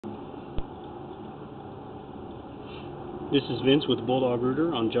This is Vince with Bulldog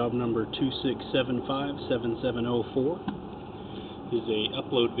Rooter on job number 26757704. This is a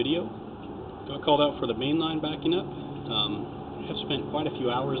upload video. Got called out for the main line backing up. I have spent quite a few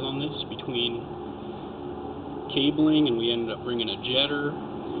hours on this between cabling, and we ended up bringing a jetter.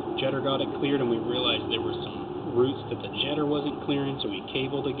 Jetter got it cleared, and we realized there were some roots that the jetter wasn't clearing, so we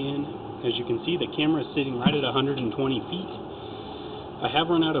cabled again. As you can see, the camera is sitting right at 120 feet. I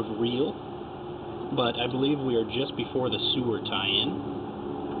have run out of reel, but I believe we are just before the sewer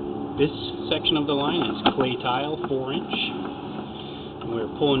tie-in. This section of the line is clay tile, 4-inch, and we're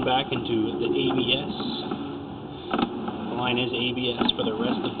pulling back into the ABS. The line is ABS for the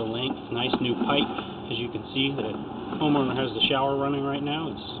rest of the length. Nice new pipe. As you can see, the homeowner has the shower running right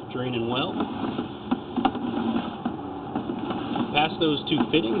now. It's draining well. Past those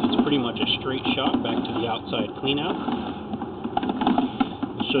two fittings, it's pretty much a straight shot back to the outside cleanout.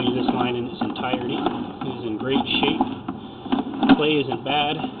 Show you this line in its entirety. It is in great shape. Clay isn't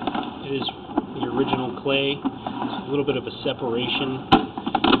bad. It is the original clay. It's a little bit of a separation,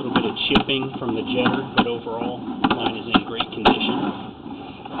 a little bit of chipping from the jetter, but overall the line is in great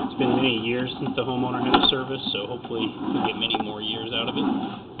condition. It's been many years since the homeowner had a service, so hopefully we'll get many more years out of it.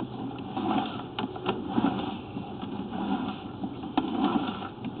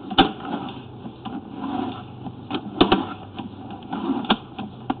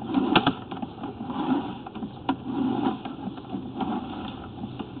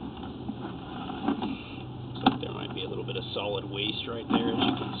 A little bit of solid waste right there, as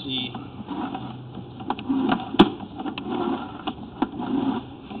you can see.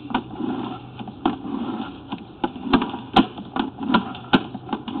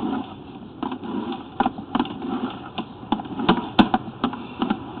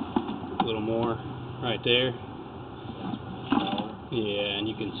 A little more right there. Yeah, and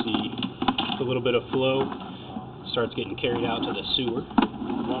you can see a little bit of flow. Starts getting carried out to the sewer.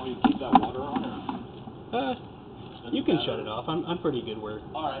 You want me to keep that water on? Or? You can shut it off. I'm pretty good where.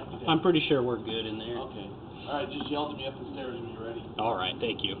 Alright. Okay. I'm pretty sure we're good in there. Okay. Alright, just yell to me up the stairs when you're ready. Alright,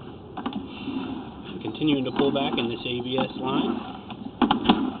 thank you. I'm continuing to pull back in this ABS line.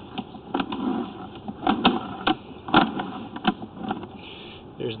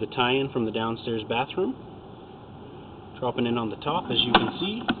 There's the tie-in from the downstairs bathroom. Dropping in on the top, as you can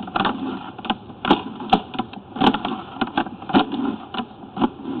see.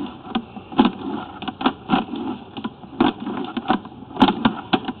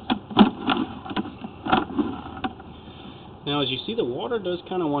 Now, as you see, the water does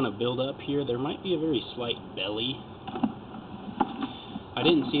kind of want to build up here. There might be a very slight belly. I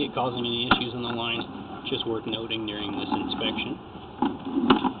didn't see it causing any issues in the line. Just worth noting during this inspection.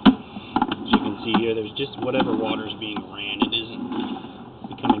 As you can see here, there's just whatever water is being ran. It isn't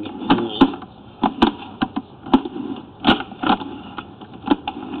becoming a pool.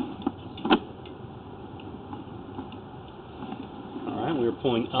 Alright, we're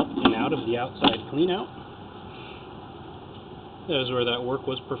pulling up and out of the outside cleanout. That is where that work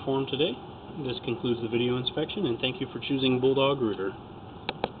was performed today. This concludes the video inspection, and thank you for choosing Bulldog Rooter.